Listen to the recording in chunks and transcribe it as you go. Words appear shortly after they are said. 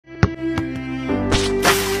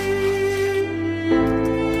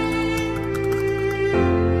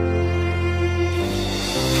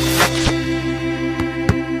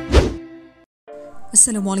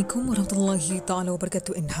Assalamualaikum warahmatullahi ta'ala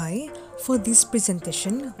wabarakatuh, and hi. For this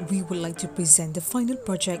presentation, we would like to present the final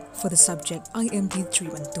project for the subject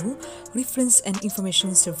IMD312, Reference and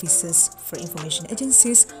Information Services for Information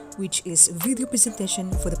Agencies, which is video presentation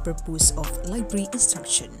for the purpose of library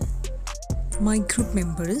instruction. My group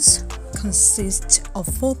members consist of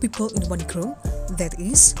 4 people in one group, that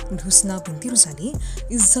is Husna Binti Rozali,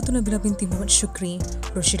 IZZATUL Binti SHUKRI,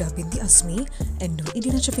 ROSYIDAH Binti AZMI, and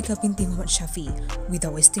SHAFIQA Binti SYAFIE.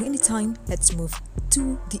 Without wasting any time, let's move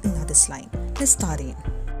to the another slide. Let's start it.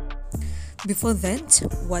 Before that,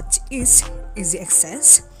 what is Easy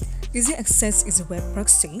Access? Easy Access is a web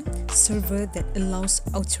proxy server that allows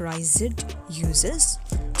authorized users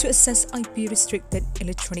to access IP-restricted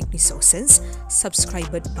electronic resources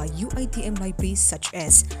subscribed by UITM libraries such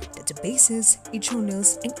as databases,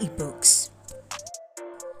 e-journals, and e-books.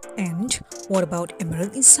 And what about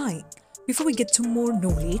Emerald Insight? Before we get to more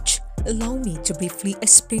knowledge, allow me to briefly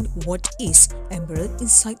explain what is Emerald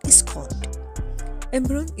Insight is called.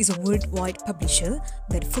 Emerald is a worldwide publisher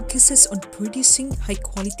that focuses on producing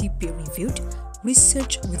high-quality peer-reviewed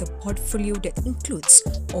research with a portfolio that includes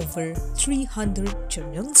over 300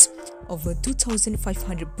 journals, over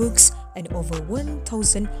 2,500 books, and over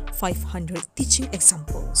 1,500 teaching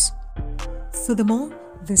examples. Furthermore,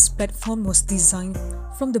 this platform was designed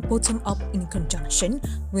from the bottom up in conjunction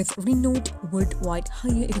with renowned worldwide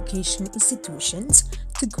higher education institutions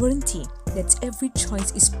to guarantee that every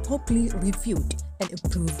choice is properly reviewed and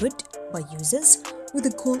approved by users, with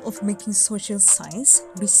the goal of making social science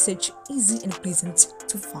research easy and pleasant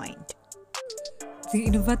to find. The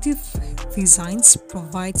innovative designs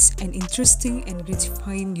provides an interesting and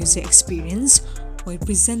gratifying user experience while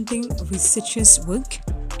presenting researchers' work,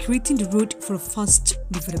 creating the road for fast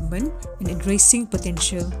development and addressing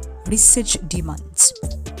potential research demands.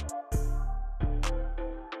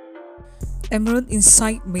 Emerald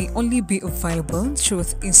Insight may only be available through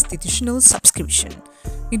institutional subscription.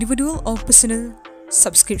 Individual or personal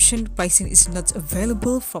subscription pricing is not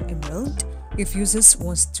available from Emerald. If users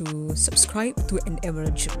want to subscribe to an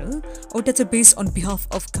Emerald journal or database on behalf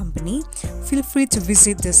of company, feel free to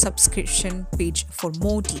visit the subscription page for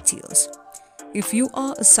more details. If you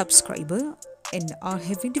are a subscriber and are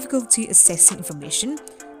having difficulty accessing information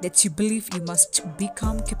that you believe you must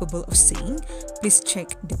become capable of seeing, please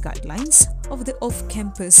check the guidelines of the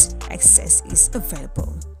off-campus access is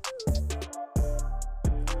available.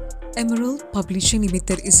 Emerald Publishing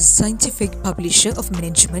Limited is a scientific publisher of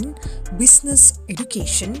management, business,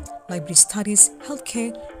 education, library studies,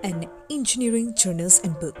 healthcare, and engineering journals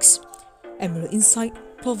and books. Emerald Insight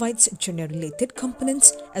provides journal-related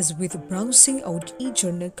components as with browsing out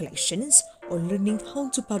e-journal collections or learning how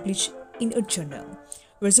to publish in a journal,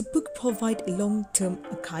 whereas a book provides a long-term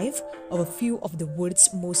archive of a few of the world's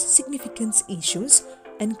most significant issues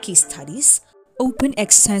and case studies. Open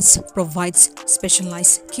Access provides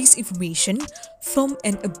specialized case information from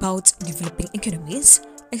and about developing economies,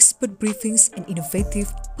 expert briefings, and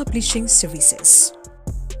innovative publishing services.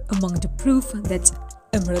 Among the proof that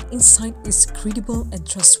Emerald Insight is credible and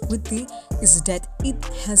trustworthy is that it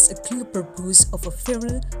has a clear purpose of a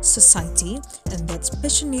fairer society and that's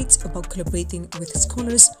passionate about collaborating with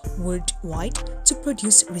scholars worldwide to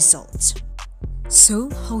produce results. So,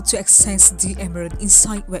 how to access the Emerald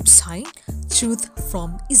Insight website? Truth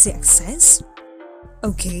from Easy Access.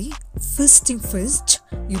 Okay, first thing first,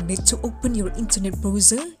 you need to open your internet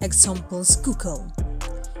browser, examples Google.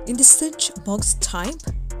 In the search box type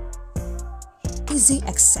Easy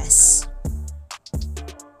Access.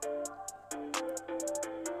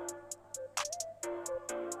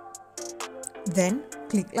 Then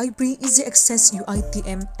click Library Easy Access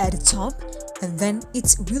UITM at the top, and then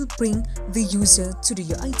it will bring the user to the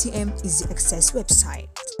UITM Easy Access website.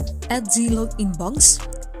 At the login box,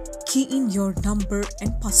 key in your number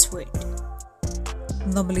and password.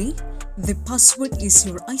 Normally, the password is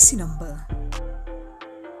your IC number.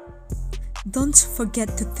 Don't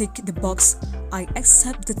forget to tick the box I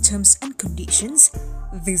accept the terms and conditions.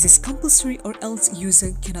 This is compulsory or else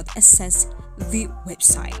user cannot access the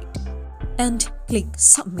website. And click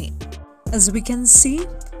Submit. As we can see,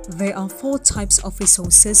 there are 4 types of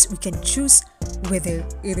resources we can choose, whether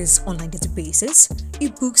it is online databases,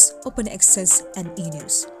 ebooks, open access, and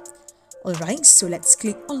e-news. Alright, so let's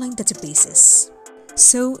click online databases.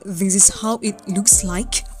 So this is how it looks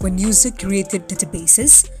like when user created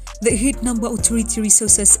databases. The head number authority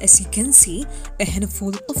resources, as you can see, a handful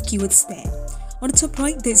of keywords there. On the top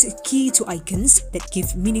right, there is a key to icons that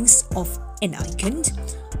give meanings of an icon.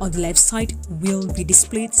 On the left side will be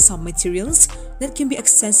displayed some materials that can be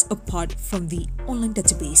accessed apart from the online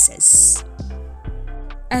databases.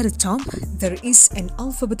 At the top, there is an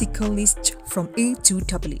alphabetical list from A to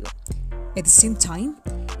W. At the same time,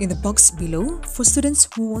 in the box below, for students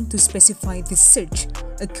who want to specify the search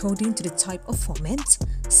according to the type of format,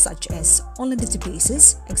 such as online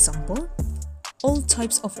databases, example, all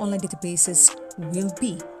types of online databases will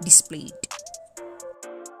be displayed.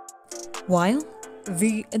 While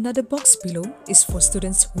the another box below is for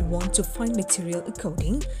students who want to find material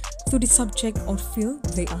according to the subject or field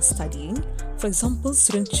they are studying. For example,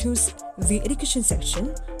 students choose the education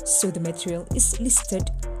section, so the material is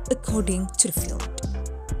listed according to the field.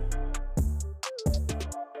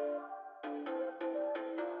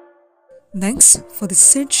 Next, for the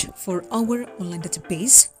search for our online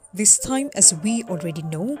database, this time, as we already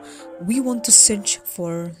know, we want to search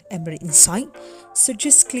for Embedded Insight, so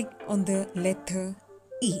just click on the letter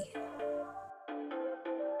E.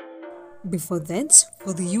 Before that,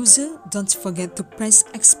 for the user, don't forget to press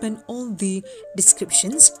expand all the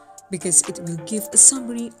descriptions because it will give a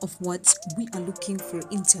summary of what we are looking for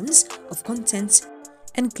in terms of content,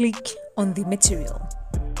 and click on the material.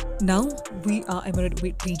 Now we are emerged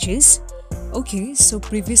with pages. Okay, so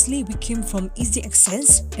previously we came from easy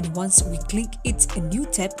access, and once we click it, a new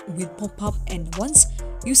tab will pop up, and once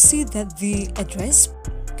you see that the address,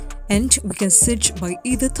 and we can search by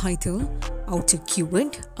either title, outer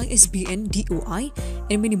keyword, ISBN, DOI,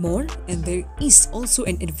 and many more. And there is also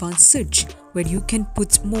an advanced search where you can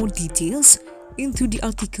put more details into the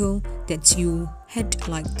article that you had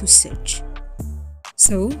like to search.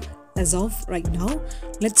 So as of right now,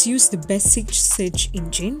 let's use the basic search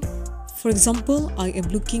engine. For example, I am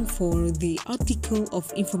looking for the article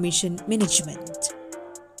of information management.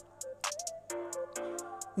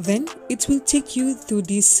 Then it will take you to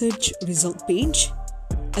the search result page,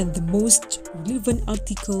 and the most relevant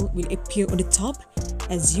article will appear on the top,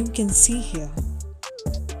 as you can see here.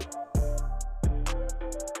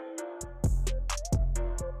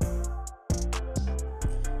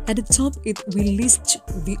 At the top, it will list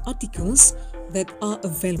the articles that are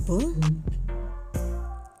available,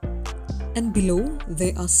 and below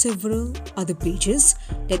there are several other pages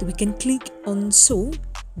that we can click on so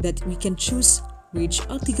that we can choose which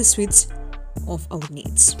article suits of our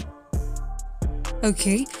needs.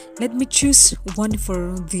 Okay, let me choose one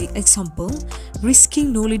for the example: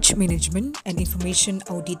 risking knowledge management and information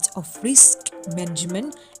audit of risk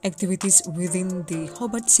management activities within the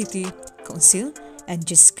Hobart City Council, and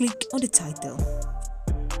just click on the title.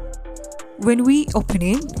 When we open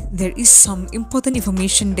it, there is some important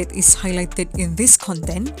information that is highlighted in this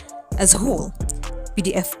content as a whole.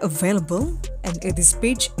 PDF available, and at this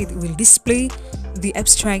page it will display the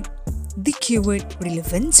abstract, the keyword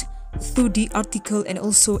relevant to the article, and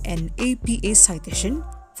also an APA citation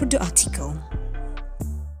for the article.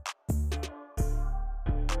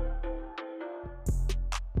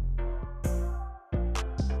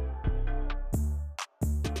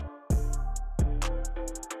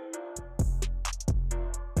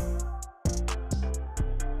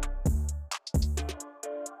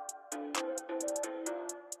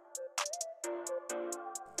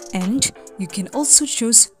 And you can also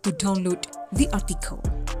choose to download the article.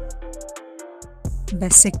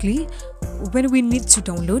 Basically, when we need to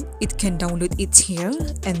download, it can download it here,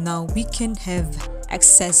 and now we can have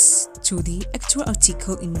access to the actual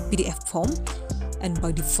article in PDF form. And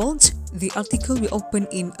by default, the article will open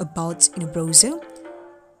in About in a browser,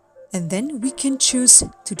 and then we can choose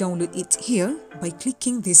to download it here by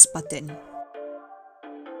clicking this button.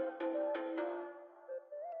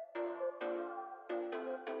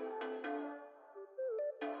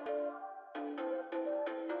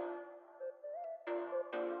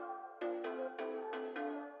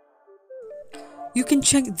 You can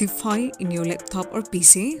check the file in your laptop or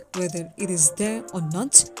PC whether it is there or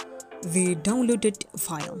not, the downloaded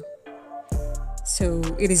file. So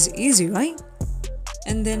it is easy, right?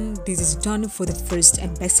 And then this is done for the first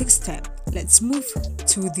and basic step. Let's move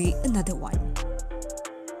to the another one.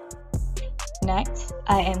 Next,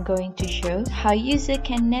 I am going to show how user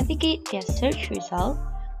can navigate their search result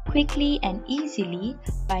quickly and easily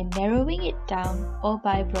by narrowing it down or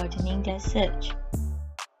by broadening their search.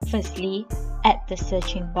 Firstly, at the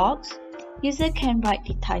searching box, user can write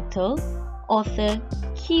the title, author,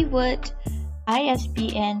 keyword,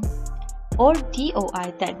 ISBN, or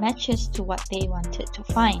DOI that matches to what they wanted to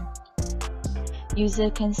find.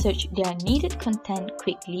 User can search their needed content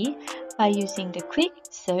quickly by using the quick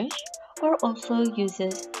search, or also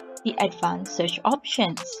uses the advanced search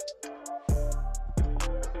options.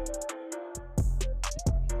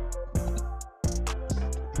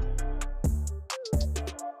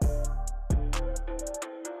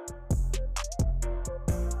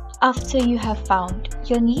 After you have found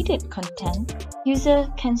your needed content, user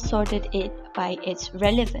can sort it by its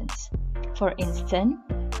relevance. For instance,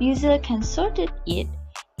 user can sort it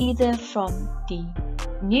either from the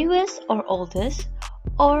newest or oldest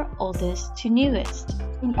to newest.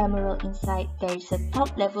 In Emerald Insight, there is a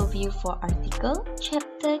top-level view for article,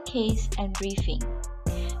 chapter, case, and briefing.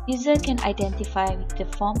 User can identify the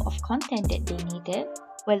form of content that they needed,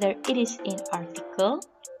 whether it is in article,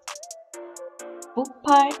 book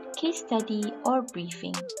part, case study, or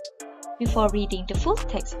briefing. Before reading the full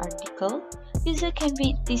text article, user can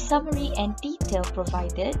read the summary and detail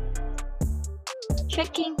provided,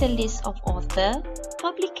 checking the list of author,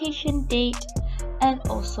 publication date, and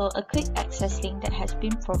also a quick access link that has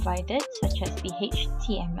been provided, such as the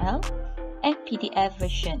HTML and PDF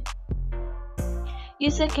version.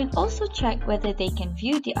 User can also check whether they can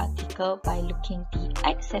view the article by looking the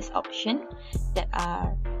access option that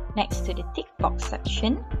are next to the tick box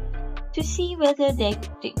section to see whether the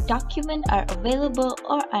documents are available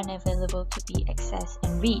or unavailable to be accessed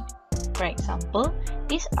and read. For example,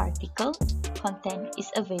 this article content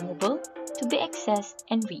is available to be accessed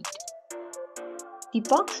and read. The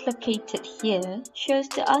box located here shows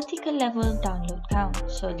the article level download count,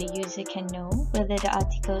 so the user can know whether the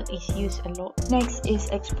article is used a lot. Next is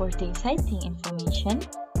exporting citing information.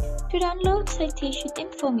 To download citation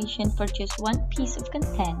information for just one piece of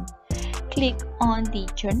content, click on the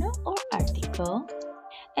journal or article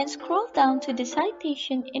and scroll down to the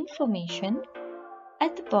citation information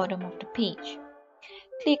at the bottom of the page.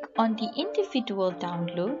 Click on the individual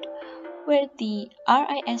download where the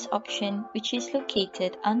RIS option, which is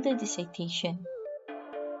located under the citation.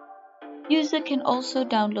 User can also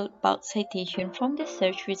download bulk citation from the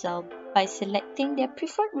search result by selecting their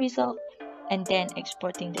preferred result and then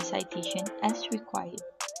exporting the citation as required.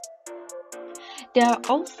 There are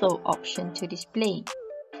also options to display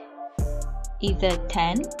either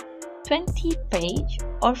 10, 20 page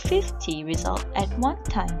or 50 result at one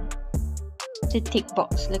time. The tick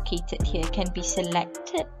box located here can be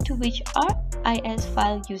selected to which RIS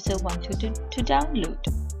file user wants to download.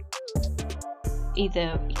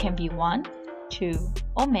 Either it can be 1, 2,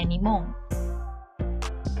 or many more.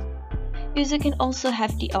 User can also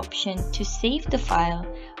have the option to save the file,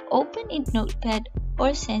 open in Notepad,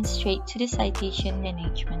 or send straight to the citation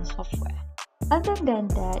management software. Other than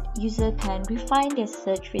that, user can refine their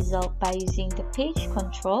search result by using the page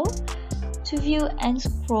control to view and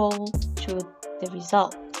scroll through the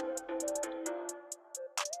result.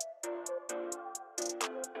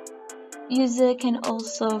 User can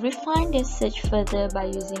also refine their search further by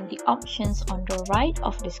using the options on the right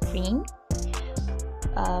of the screen,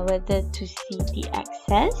 whether to see the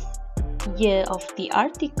access, year of the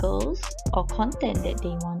articles or content that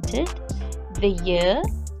they wanted, the year,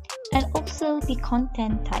 and also the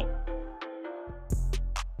content type.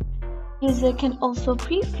 User can also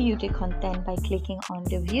preview the content by clicking on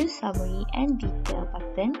the View Summary and Detail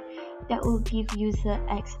button that will give user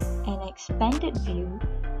an expanded view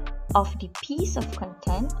of the piece of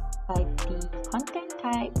content by the content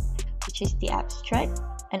type, which is the abstract,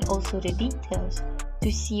 and also the details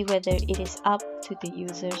to see whether it is up to the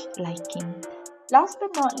user's liking. Last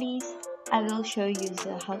but not least, I will show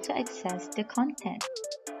user how to access the content.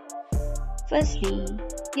 Firstly,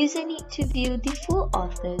 user need to view the full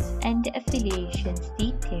authors and the affiliations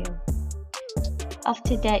detail.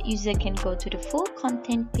 After that, user can go to the full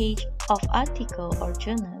content page of article or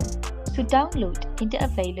journal to download in the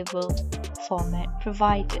available format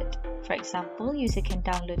provided. For example, user can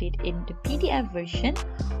download it in the PDF version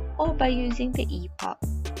or by using the EPUB.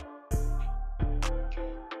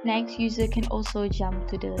 Next, user can also jump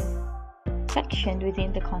to the section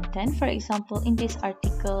within the content. For example, in this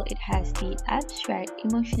article, it has the abstract,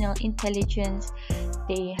 emotional intelligence.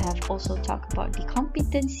 They have also talked about the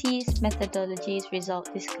competencies, methodologies,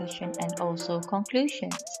 result discussion, and also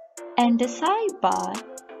conclusions. And the sidebar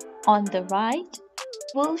on the right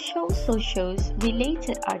will also shows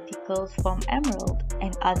related articles from Emerald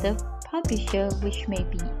and other publishers which may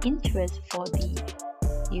be interest for the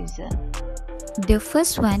user. The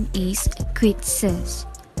first one is Quick Search.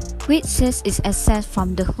 Quick Search is accessed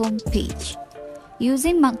from the home page.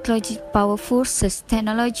 Using MOHD powerful search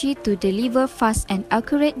technology to deliver fast and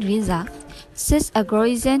accurate results, search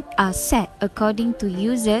algorithms are set according to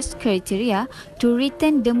users' criteria to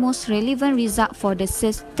return the most relevant result for the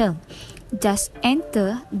search term. Just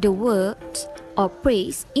enter the words or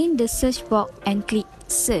phrase in the search box and click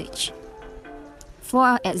Search.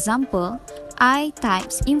 For example, I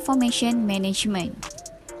types information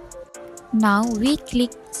management. Now we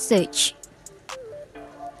click Search,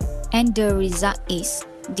 and the result is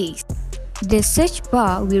this. The search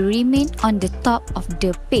bar will remain on the top of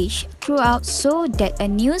the page throughout so that a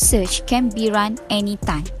new search can be run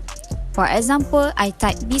anytime. For example, I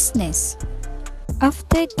type business.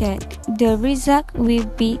 After that, the result will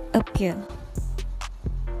be appear.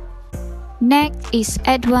 Next is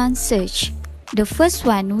advanced search. The first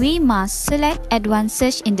one, we must select advanced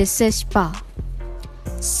search in the search bar.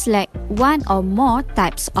 Select one or more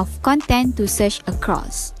types of content to search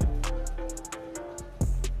across.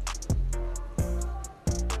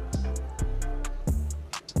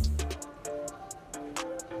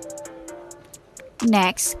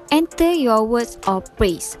 Next, enter your words or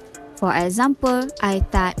phrase. For example, I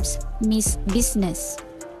typed Miss Business.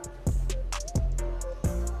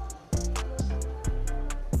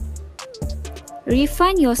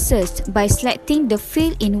 Refine your search by selecting the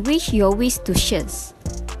field in which you wish to search.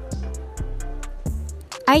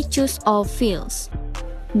 I choose all fields.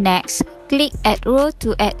 Next, click Add Row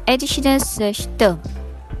to add additional search term.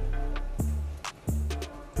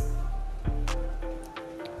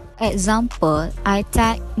 Example, I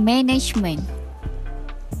type management.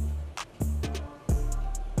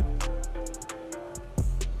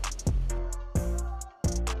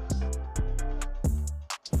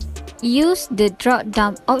 Use the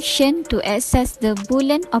drop-down option to access the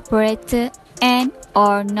Boolean operator and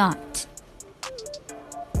or not.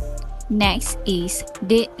 Next is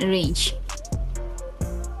date range.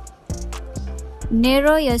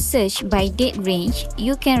 Narrow your search by date range.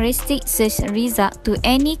 You can restrict search result to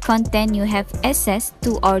any content you have access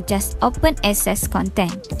to or just open access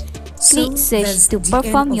content. Click search to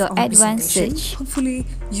perform your advanced search. Hopefully,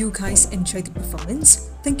 you guys enjoyed the performance.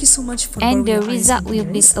 Thank you so much for and the result will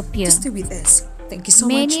disappear. Stay with us. Thank you so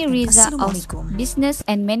Many much. results of business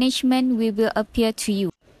and management will appear to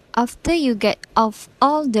you. After you get off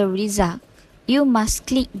all the results, you must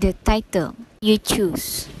click the title you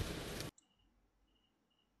choose.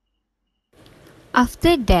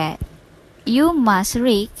 After that, you must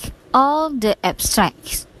read all the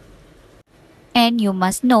abstracts. And you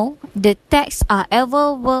must know the texts are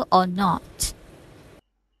available or not.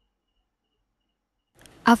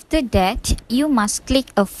 After that, you must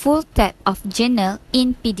click a full tab of journal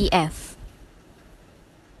in PDF.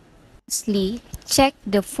 Lastly, check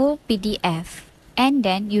the full PDF and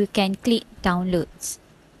then you can click downloads.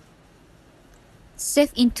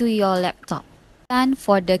 Save into your laptop. Done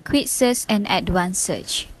for the quick search and advanced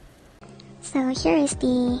search. So here is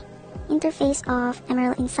the interface of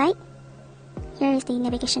Emerald Insight. Here is the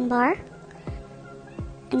navigation bar.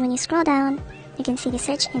 And when you scroll down, you can see the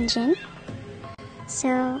search engine.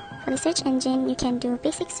 So for the search engine, you can do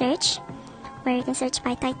basic search, where you can search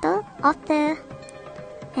by title, author,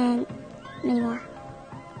 and many more.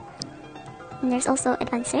 And there's also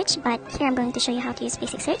advanced search, but here I'm going to show you how to use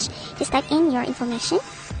basic search. Just type in your information,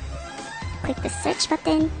 click the search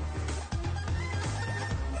button,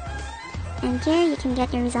 and here you can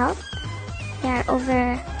get your result. There are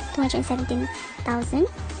over 217,000,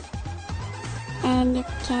 and you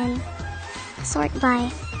can sort by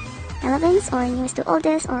relevance or newest to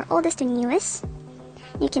oldest or oldest to newest.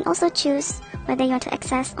 You can also choose whether you want to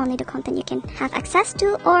access only the content you can have access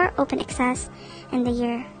to or open access and the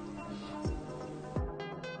year.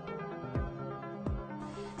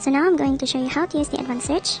 So now I'm going to show you how to use the advanced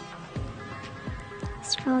search.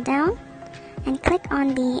 Scroll down and click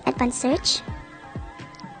on the advanced search.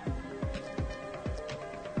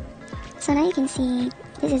 So now you can see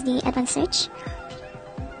this is the advanced search.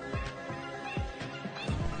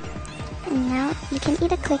 And now you can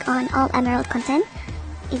either click on all Emerald content,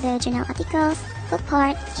 either journal articles, book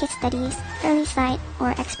part, case studies, early site,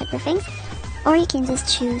 or expert briefings, or you can just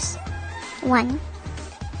choose one.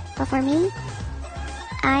 But for me,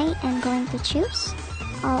 I am going to choose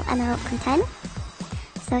all Emerald content.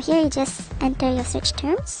 So here you just enter your search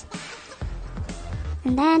terms,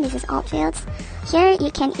 and then this is all fields. Here you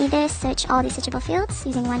can either search all the searchable fields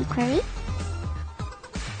using one query.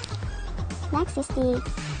 Next is the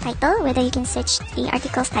title, whether you can search the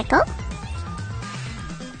article's title.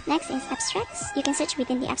 Next is abstracts. You can search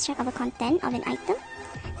within the abstract of a content of an item,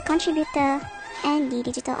 contributor, and the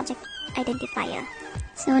digital object identifier.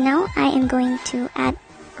 So now I am going to add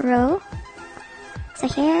row. So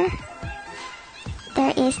here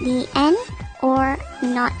there is the N or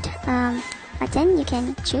not button you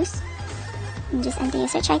can choose. And just enter your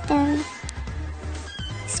search item,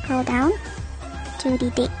 scroll down to the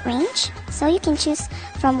date range. So you can choose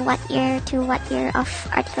from what year to what year of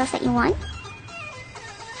articles that you want.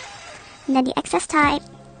 And then the access type.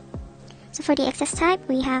 So for the access type,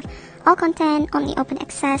 we have all content, only open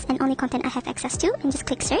access, and only content I have access to, and just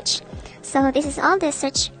click search. So this is all the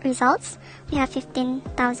search results. We have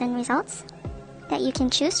 15,000 results that you can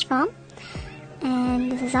choose from,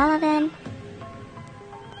 and this is all of them.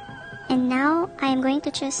 And now I am going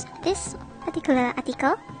to choose this particular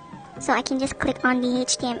article, so I can just click on the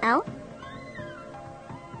HTML.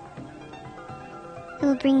 It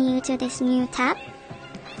will bring you to this new tab.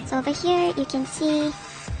 So over here you can see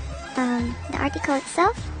the article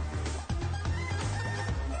itself.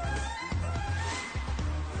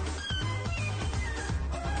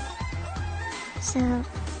 So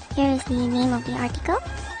here is the name of the article,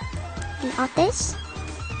 the authors,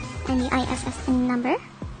 and the ISSN number,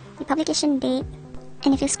 the publication date,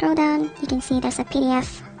 and if you scroll down you can see there's a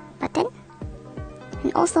PDF button,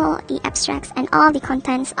 and also the abstracts and all the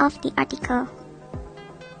contents of the article.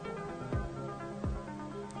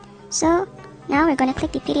 So now we're going to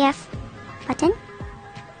click the PDF button,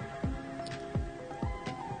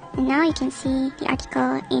 and now you can see the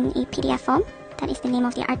article in a PDF form. That is the name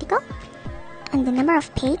of the article, and the number of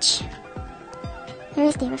page. Here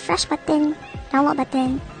is the refresh button, download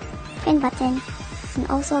button, print button, and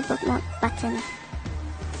also bookmark button.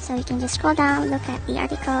 So you can just scroll down, look at the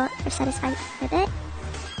article if you're satisfied with it,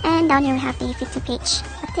 and down here we have the fit to page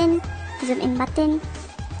button, zoom in button,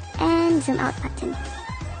 and zoom out button.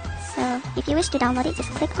 So if you wish to download it, just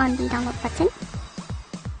click on the download button,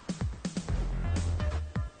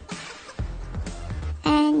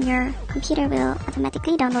 and your computer will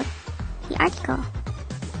automatically download the article.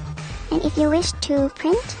 And if you wish to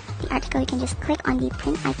print the article, you can just click on the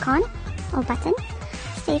print icon or button,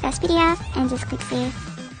 save as PDF, and just click save.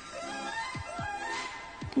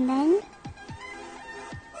 And then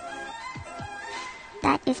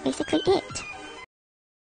that is basically it.